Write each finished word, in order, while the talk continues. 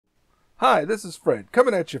Hi, this is Fred,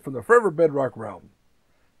 coming at you from the Forever Bedrock Realm.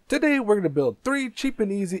 Today we're going to build 3 cheap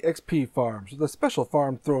and easy XP farms with a special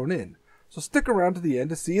farm thrown in, so stick around to the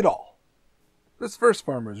end to see it all. This first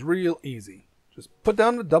farm is real easy. Just put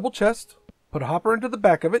down a double chest, put a hopper into the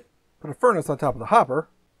back of it, put a furnace on top of the hopper,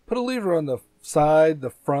 put a lever on the side,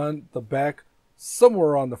 the front, the back,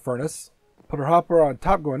 somewhere on the furnace, put a hopper on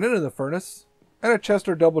top going into the furnace, and a chest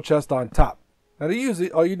or double chest on top. Now to use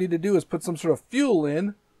it, all you need to do is put some sort of fuel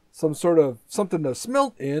in, some sort of something to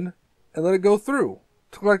smelt in, and let it go through.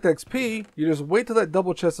 To collect XP, you just wait till that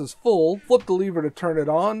double chest is full, flip the lever to turn it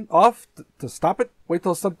off to stop it, wait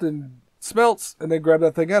till something smelts, and then grab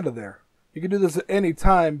that thing out of there. You can do this at any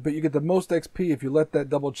time, but you get the most XP if you let that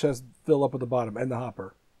double chest fill up at the bottom and the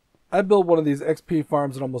hopper. I build one of these XP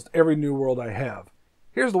farms in almost every new world I have.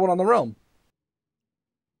 Here's the one on the realm.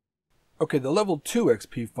 Okay, the level 2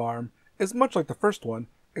 XP farm is much like the first one,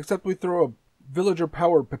 except we throw a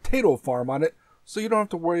villager-powered potato farm on it, so you don't have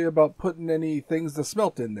to worry about putting any things to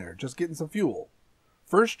smelt in there, just getting some fuel.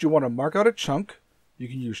 First, you want to mark out a chunk. You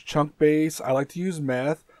can use chunk base. I like to use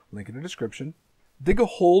math. Link in the description. Dig a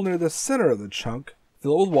hole near the center of the chunk.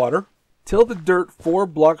 Fill it with water. Till the dirt 4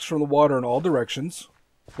 blocks from the water in all directions.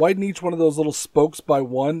 Widen each one of those little spokes by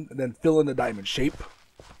 1, and then fill in a diamond shape.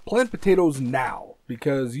 Plant potatoes now,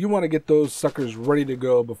 because you want to get those suckers ready to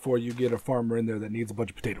go before you get a farmer in there that needs a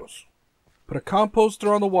bunch of potatoes. Put a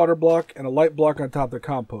composter on the water block and a light block on top of the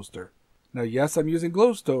composter. Now yes, I'm using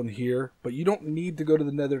glowstone here, but you don't need to go to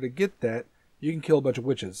the nether to get that. You can kill a bunch of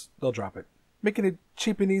witches. They'll drop it. Making a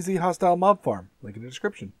cheap and easy hostile mob farm. Link in the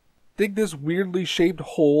description. Dig this weirdly shaped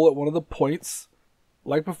hole at one of the points.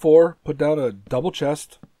 Like before, put down a double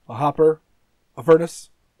chest, a hopper, a furnace,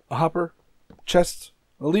 a hopper, chest,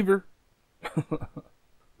 a lever.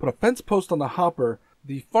 Put a fence post on the hopper.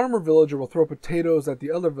 The farmer villager will throw potatoes at the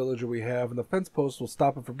other villager we have, and the fence post will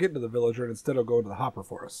stop it from getting to the villager and instead will go to the hopper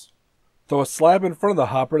for us. Throw a slab in front of the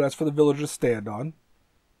hopper, that's for the villager to stand on.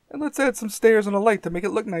 And let's add some stairs and a light to make it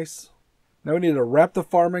look nice. Now we need to wrap the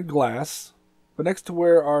farm in glass, but next to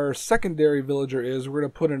where our secondary villager is, we're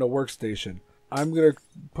going to put in a workstation. I'm going to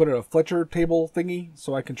put in a Fletcher table thingy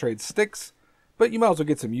so I can trade sticks, but you might as well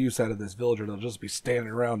get some use out of this villager. They'll just be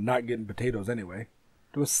standing around not getting potatoes anyway.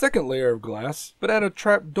 Do a second layer of glass, but add a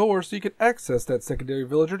trap door so you can access that secondary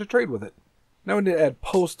villager to trade with it. Now we need to add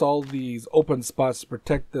posts all these open spots to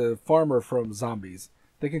protect the farmer from zombies.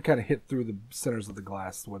 They can kind of hit through the centers of the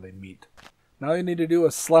glass where they meet. Now you need to do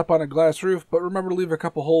a slap on a glass roof, but remember to leave a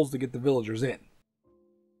couple holes to get the villagers in.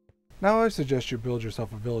 Now I suggest you build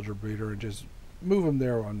yourself a villager breeder and just move them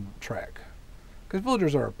there on track. Because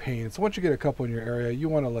villagers are a pain, so once you get a couple in your area, you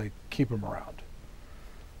want to keep them around.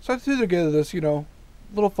 So I threw together this,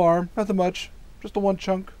 little farm, nothing much, just a one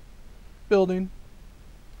chunk building,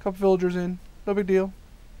 couple villagers in, no big deal.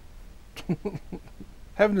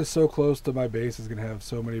 Having this so close to my base is going to have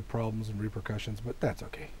so many problems and repercussions, but that's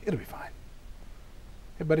okay, it'll be fine.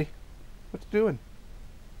 Hey buddy, what you doing?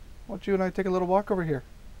 Why don't you and I take a little walk over here?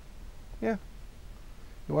 Yeah.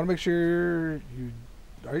 You want to make sure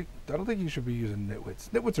I don't think you should be using nitwits.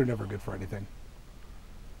 Nitwits are never good for anything.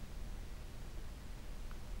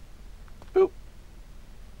 Boop.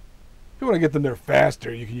 If you want to get them there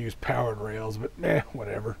faster, you can use powered rails, but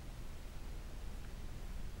whatever.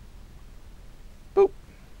 Boop.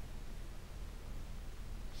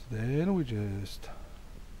 So then we just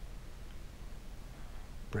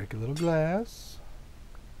break a little glass.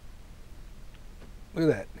 Look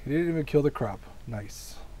at that. He didn't even kill the crop.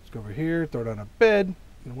 Nice. Let's go over here, throw it on a bed.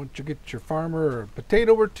 And once you get your farmer a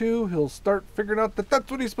potato or two, he'll start figuring out that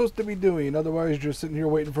that's what he's supposed to be doing. Otherwise, you're just sitting here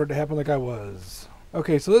waiting for it to happen like I was.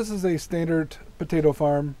 Okay, so this is a standard potato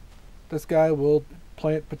farm. This guy will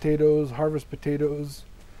plant potatoes, harvest potatoes.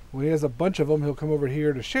 When he has a bunch of them, he'll come over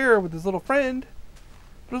here to share with his little friend.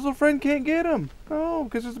 But his little friend can't get him. Oh,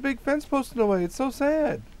 because there's a big fence posted away. It's so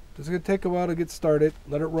sad. It's going to take a while to get started.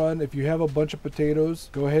 Let it run. If you have a bunch of potatoes,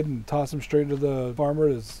 go ahead and toss them straight into the farmer.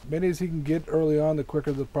 As many as he can get early on, the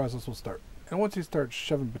quicker the process will start. And once he starts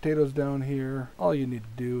shoving potatoes down here, all you need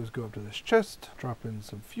to do is go up to this chest, drop in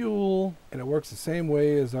some fuel, and it works the same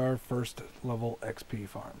way as our first level XP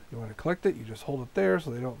farm. You want to collect it, you just hold it there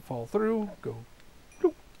so they don't fall through. Go,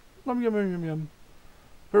 bloop, yum, yum, yum, yum.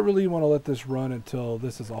 But really you want to let this run until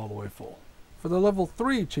this is all the way full. For the level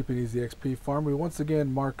 3 cheap and easy XP farm, we once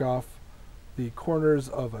again mark off the corners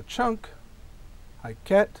of a chunk. Hi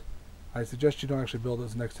cat. I suggest you don't actually build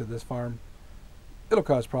this next to this farm. It'll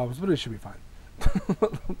cause problems, but it should be fine.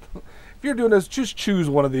 If you're doing this, just choose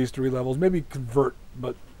one of these 3 levels. Maybe convert,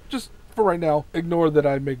 but just for right now, ignore that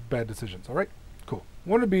I make bad decisions, alright? Cool. I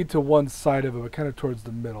want to be to one side of it, but kind of towards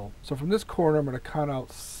the middle. So from this corner, I'm going to count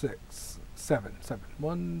out 7.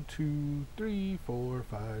 1, 2, 3, 4,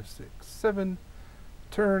 5, 6, 7.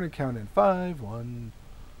 Turn and count in 5. 1.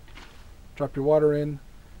 Drop your water in.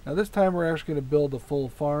 Now this time we're actually going to build a full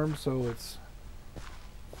farm, so it's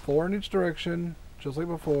 4 in each direction, just like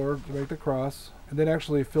before, to make the cross, and then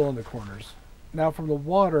actually fill in the corners. Now from the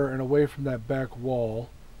water and away from that back wall,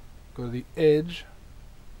 go to the edge,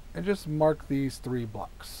 and just mark these 3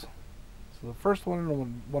 blocks. So the first one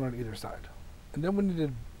and one on either side. And then we need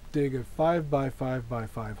to dig a 5 by 5 by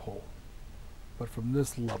 5 hole, but from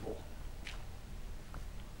this level.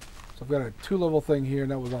 So I've got a 2-level thing here,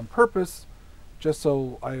 and that was on purpose, just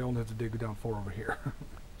so I only have to dig down 4 over here.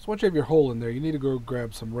 So once you have your hole in there, you need to go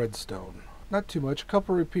grab some redstone. Not too much, a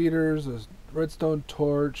couple repeaters, a redstone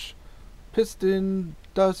torch, piston,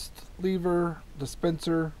 dust, lever,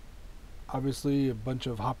 dispenser, obviously a bunch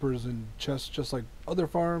of hoppers and chests just like other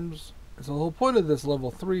farms. And so the whole point of this level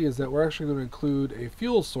 3 is that we're actually going to include a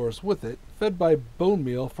fuel source with it, fed by bone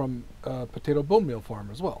meal from a potato bone meal farm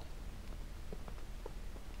as well.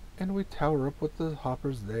 And we tower up with the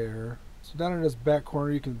hoppers there. So down in this back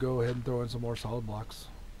corner you can go ahead and throw in some more solid blocks.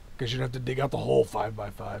 Because you don't have to dig out the whole 5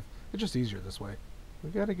 by 5. It's just easier this way.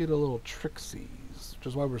 We got to get a little trixies, which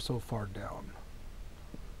is why we're so far down.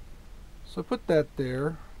 So put that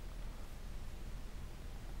there.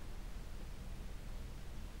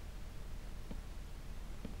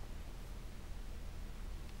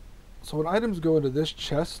 So when items go into this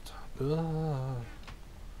chest,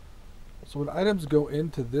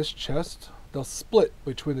 they'll split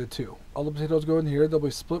between the two. All the potatoes go in here, they'll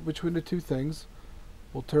be split between the two things.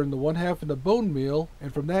 We'll turn the one half into bone meal,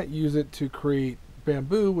 and from that use it to create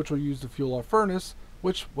bamboo, which we'll use to fuel our furnace,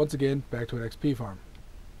 which, once again, back to an XP farm.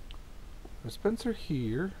 Dispenser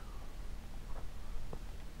here.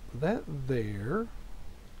 That there.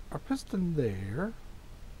 Our piston there.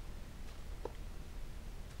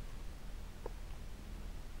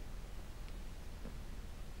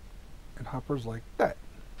 And hoppers like that.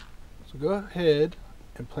 So go ahead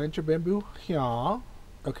and plant your bamboo here.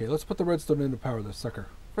 Okay, let's put the redstone in to power this sucker.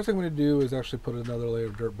 First thing I'm going to do is actually put another layer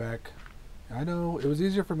of dirt back. I know, it was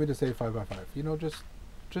easier for me to say 5 by 5. You know, just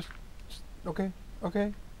okay. Now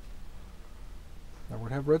we're going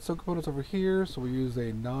to have redstone components over here, so we use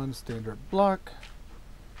a non-standard block.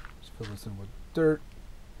 Just fill this in with dirt.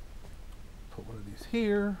 Put one of these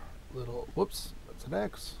here. Little, whoops, that's an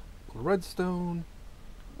X. Little redstone.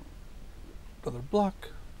 Another block.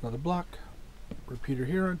 Another block. Repeater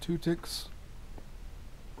here on 2 ticks.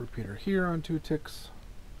 Repeater here on 2 ticks.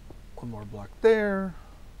 One more block there.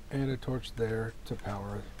 And a torch there to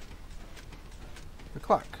power the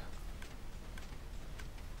clock.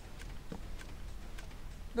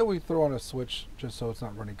 Then we throw on a switch just so it's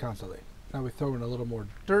not running constantly. Now we throw in a little more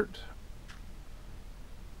dirt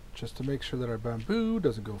just to make sure that our bamboo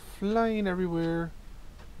doesn't go flying everywhere.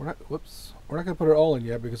 We're not going to put it all in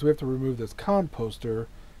yet because we have to remove this composter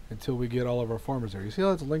until we get all of our farmers there. You see how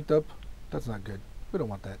that's linked up? That's not good. We don't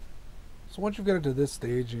want that. So once you've got it to this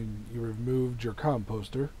stage and you removed your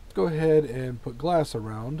composter, go ahead and put glass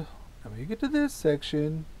around. And when you get to this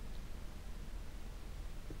section,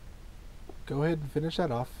 go ahead and finish that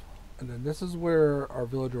off. And then this is where our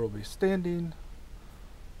villager will be standing.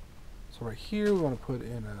 So right here we want to put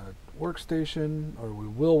in a workstation, or we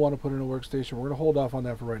will want to put in a workstation. We're going to hold off on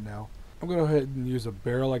that for right now. I'm going to go ahead and use a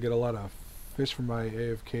barrel. I get a lot of fish from my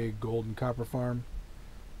AFK gold and copper farm.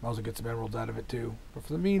 I also get some emeralds out of it too. But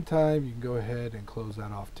for the meantime, you can go ahead and close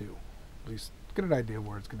that off too. At least get an idea of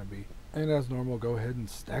where it's going to be. And as normal, go ahead and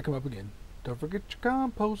stack them up again. Don't forget your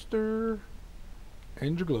composter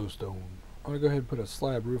and your glowstone. I'm going to go ahead and put a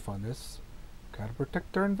slab roof on this. Gotta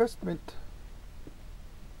protect our investment.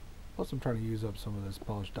 Plus I'm trying to use up some of this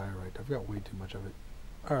polished diorite. I've got way too much of it.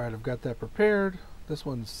 Alright, I've got that prepared. This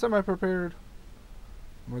one's semi-prepared.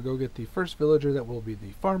 I'm going to go get the first villager that will be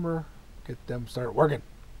the farmer. Get them start working.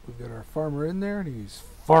 We've got our farmer in there and he's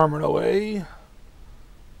farming away.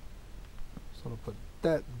 So I'm going to put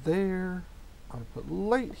that there. I'm going to put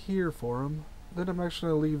light here for him. Then I'm actually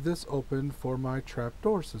going to leave this open for my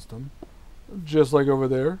trapdoor system. Just like over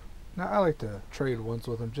there. Now I like to trade once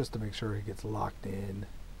with him just to make sure he gets locked in.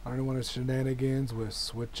 I don't want his shenanigans with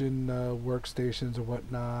switching workstations or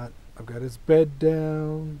whatnot. I've got his bed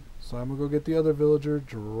down. So I'm going to go get the other villager,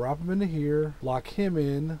 drop him into here, lock him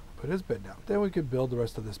in, put his bed down. Then we could build the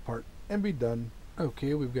rest of this part and be done.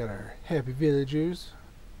 Okay, we've got our happy villagers.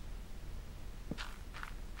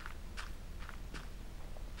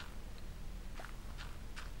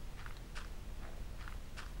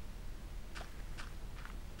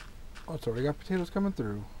 Oh, it's already got potatoes coming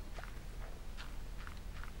through.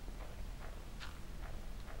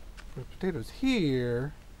 potatoes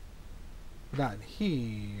here, but not in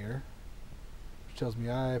here, which tells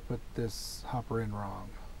me I put this hopper in wrong.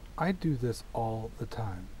 I do this all the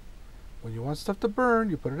time. When you want stuff to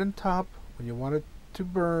burn, you put it in top. When you want it to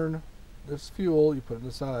burn this fuel, you put it in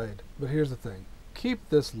the side. But here's the thing. Keep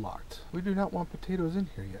this locked. We do not want potatoes in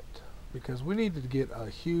here yet, because we need to get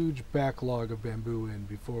a huge backlog of bamboo in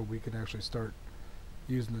before we can actually start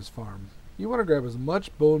using this farm. You want to grab as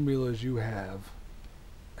much bone meal as you have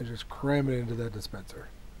and just cram it into that dispenser.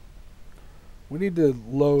 We need to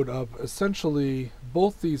load up essentially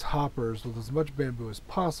both these hoppers with as much bamboo as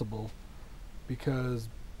possible, because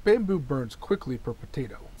bamboo burns quickly per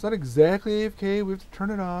potato. It's not exactly AFK, we have to turn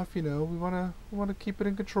it off, you know, we wanna keep it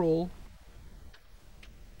in control.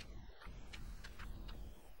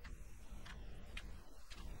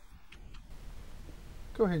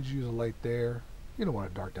 Go ahead and use a light there. You don't want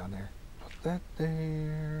it dark down there. Put that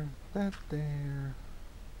there, that there.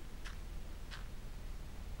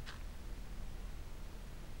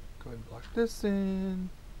 Go ahead and block this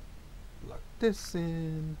in, block this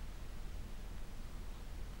in.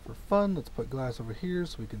 For fun, let's put glass over here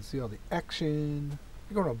so we can see all the action.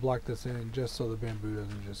 You're going to block this in just so the bamboo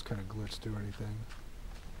doesn't just kind of glitch through anything.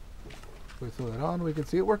 If we throw that on, we can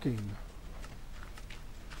see it working.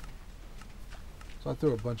 So I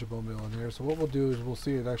threw a bunch of bone meal in here. So what we'll do is we'll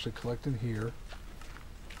see it actually collect in here.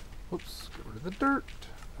 Whoops, get rid of the dirt.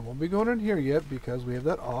 I won't be going in here yet because we have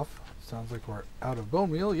that off. Sounds like we're out of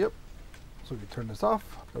bone meal, yep. So we can turn this off.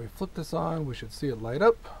 When we flip this on, we should see it light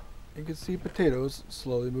up. You can see potatoes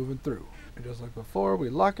slowly moving through. And just like before, we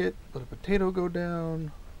lock it, let a potato go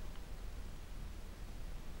down.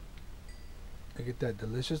 And get that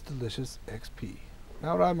delicious, delicious XP.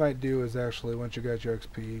 Now what I might do is actually, once you got your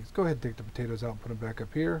XP, go ahead and take the potatoes out and put them back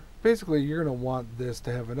up here. Basically, you're going to want this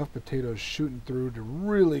to have enough potatoes shooting through to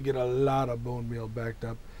really get a lot of bone meal backed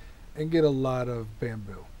up and get a lot of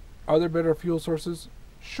bamboo. Are there better fuel sources?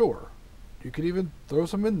 Sure. You could even throw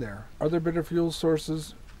some in there. Are there better fuel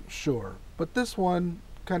sources? Sure. But this one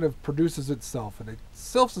kind of produces itself, and it's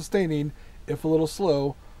self-sustaining, if a little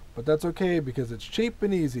slow, but that's okay because it's cheap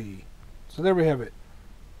and easy. So there we have it.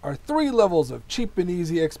 Our 3 levels of cheap and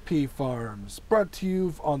easy XP farms, brought to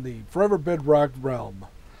you on the Forever Bedrock Realm.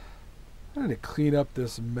 I need to clean up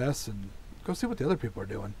this mess and go see what the other people are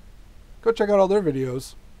doing. Go check out all their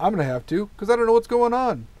videos. I'm going to have to, because I don't know what's going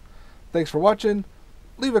on. Thanks for watching.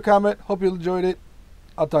 Leave a comment. Hope you enjoyed it.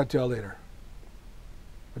 I'll talk to y'all later.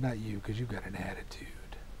 But not you, because you've got an attitude.